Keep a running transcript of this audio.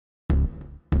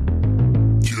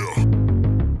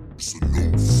It's a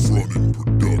no fronted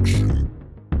production.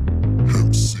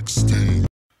 Ep-14.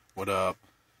 What up?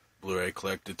 Blu-Ray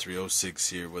Collector 306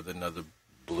 here with another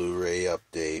Blu-Ray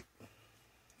update.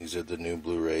 These are the new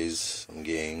Blu-Rays, some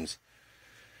games.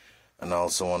 And I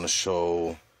also want to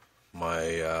show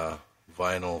my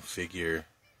vinyl figure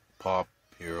Pop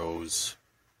Heroes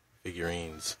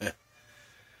figurines.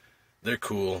 They're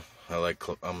cool.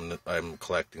 I'm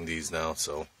collecting these now,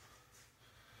 so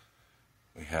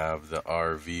we have the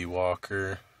RV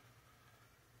Walker,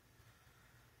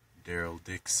 Daryl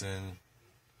Dixon,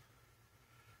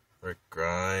 Rick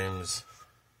Grimes,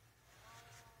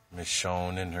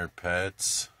 Michonne and her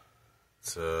pets.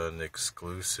 It's an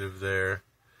exclusive there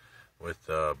with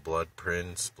blood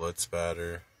prints, blood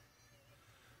spatter,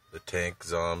 the tank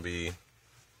zombie,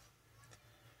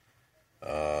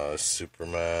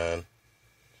 Superman,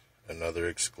 another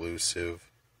exclusive,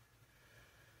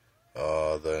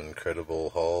 the Incredible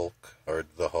Hulk, or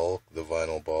the Hulk, the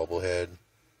vinyl bobblehead,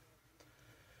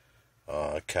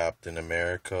 Captain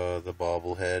America, the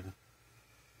bobblehead,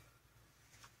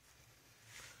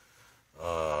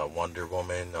 Wonder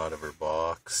Woman out of her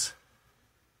box,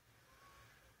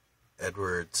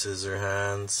 Edward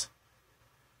Scissorhands,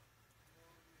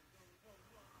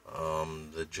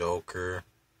 the Joker,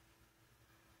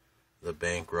 the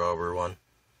bank robber one,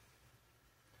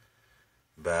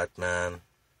 Batman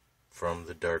from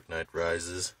The Dark Knight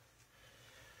Rises,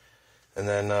 and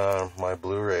then my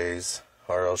Blu-rays.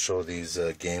 I'll show these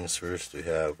games first. We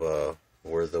have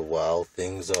Where the Wild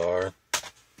Things Are,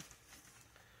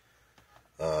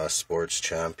 Sports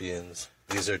Champions.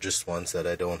 These are just ones that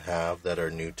I don't have that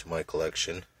are new to my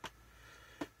collection.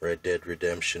 Red Dead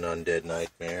Redemption Undead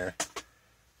Nightmare,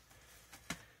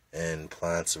 and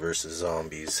Plants vs.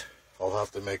 Zombies. I'll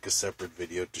have to make a separate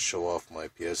video to show off my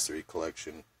PS3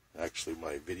 collection, actually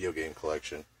my video game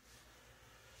collection.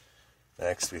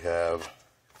 Next we have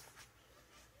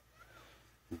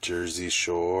Jersey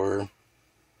Shore,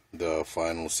 the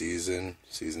final season,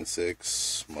 season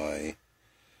 6. My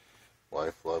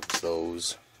wife loves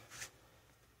those.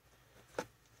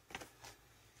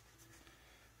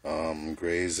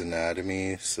 Grey's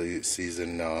Anatomy,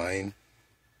 season 9.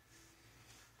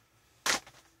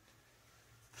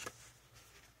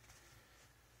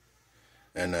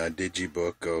 And a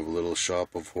digibook of Little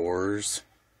Shop of Horrors.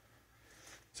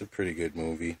 It's a pretty good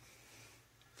movie.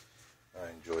 I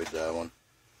enjoyed that one.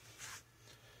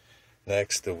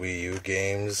 Next, the Wii U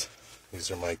games.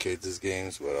 These are my kids'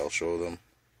 games, but I'll show them.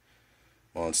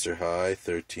 Monster High,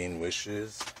 13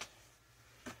 Wishes.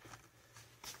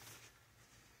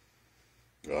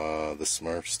 The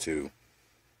Smurfs 2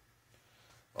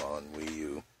 on Wii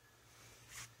U.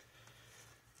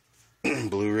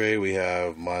 Blu-ray, we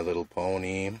have My Little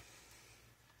Pony,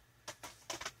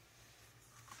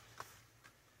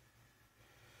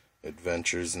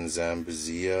 Adventures in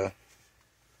Zambazia,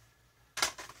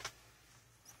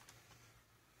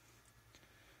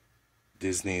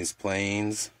 Disney's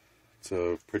Planes. It's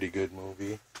a pretty good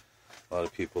movie. A lot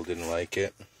of people didn't like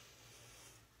it.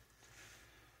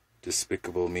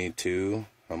 Despicable Me 2,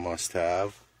 a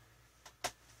must-have.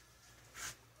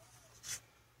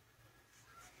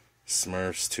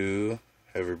 Smurfs 2,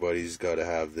 everybody's got to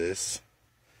have this.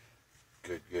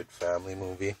 Good family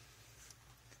movie.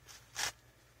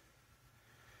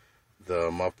 The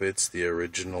Muppets, the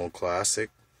original classic.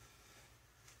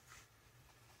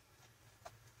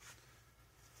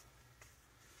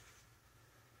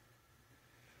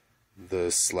 The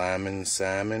Slammin'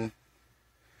 Salmon.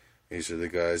 These are the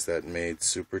guys that made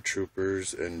Super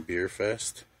Troopers and Beer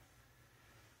Fest.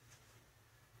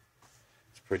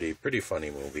 It's pretty funny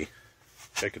movie.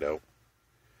 Check it out.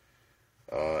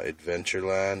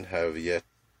 Adventureland, have yet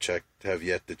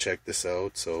to check this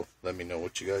out, so let me know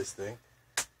what you guys think.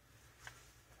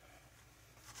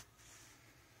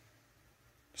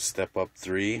 Step Up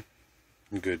 3,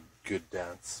 good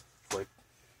dance flick.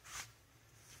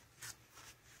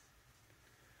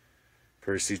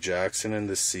 Percy Jackson and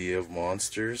the Sea of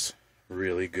Monsters,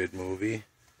 really good movie.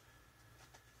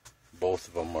 Both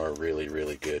of them are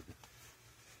really good.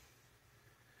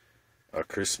 A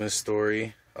Christmas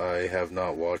Story, I have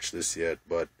not watched this yet,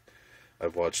 but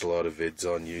I've watched a lot of vids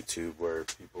on YouTube where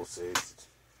people say it's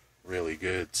really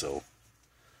good, so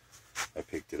I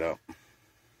picked it up.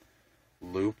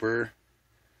 Looper,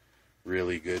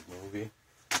 really good movie.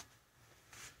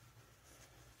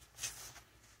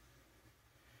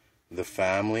 The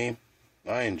Family,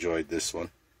 I enjoyed this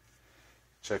one.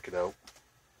 Check it out.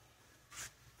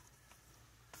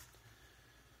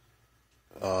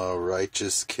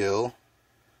 Righteous Kill,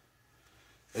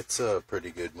 it's a pretty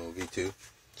good movie too.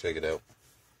 Check it out.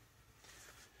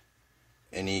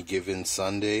 Any Given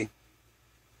Sunday,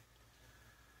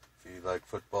 If you like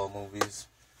football movies,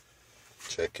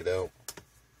 check it out.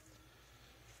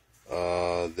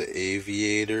 The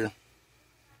Aviator,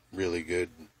 really good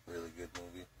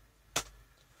movie.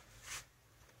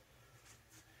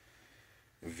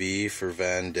 V for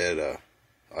Vendetta.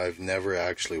 I've never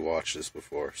actually watched this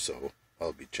before, so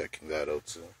I'll be checking that out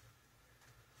soon.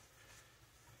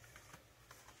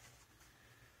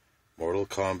 Mortal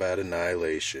Kombat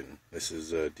Annihilation. This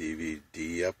is a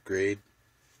DVD upgrade.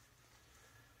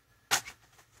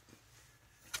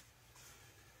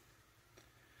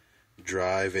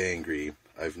 Drive Angry.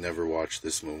 I've never watched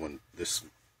this movie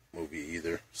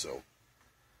either, so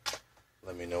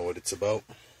let me know what it's about.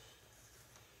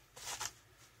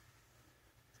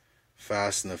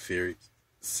 Fast and the Furious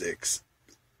 6.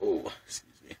 Oh,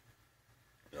 excuse me.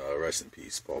 Rest in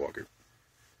peace, Paul Walker.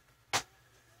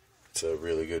 It's a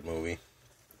really good movie.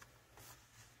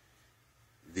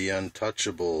 The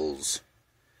Untouchables.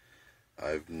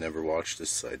 I've never watched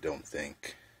this, I don't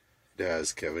think. It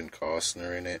has Kevin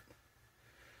Costner in it,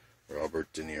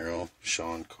 Robert De Niro,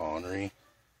 Sean Connery.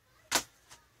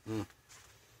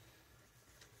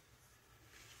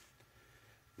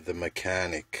 The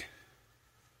Mechanic.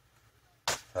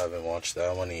 Haven't watched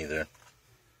that one either.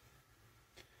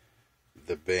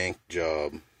 The Bank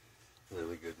Job.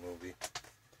 Really good movie.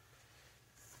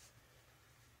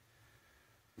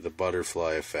 The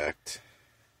Butterfly Effect.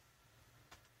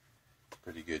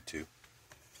 Pretty good too.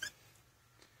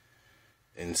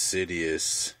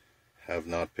 Insidious. Have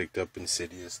not picked up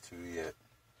Insidious 2 yet.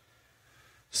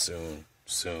 Soon.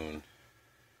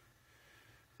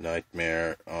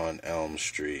 Nightmare on Elm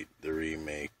Street. The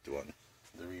remade one.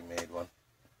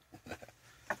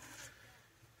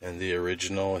 And the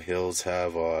original Hills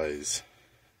Have Eyes.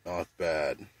 Not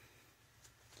bad.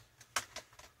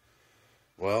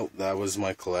 Well, that was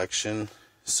my collection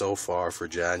so far for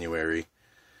January.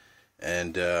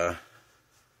 And I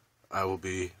will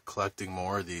be collecting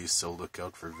more of these, so look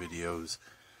out for videos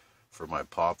for my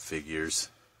pop figures.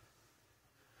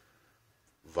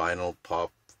 Vinyl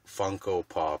pop, Funko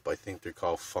Pop. I think they're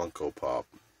called Funko Pop.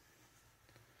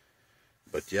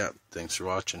 But yeah, thanks for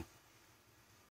watching.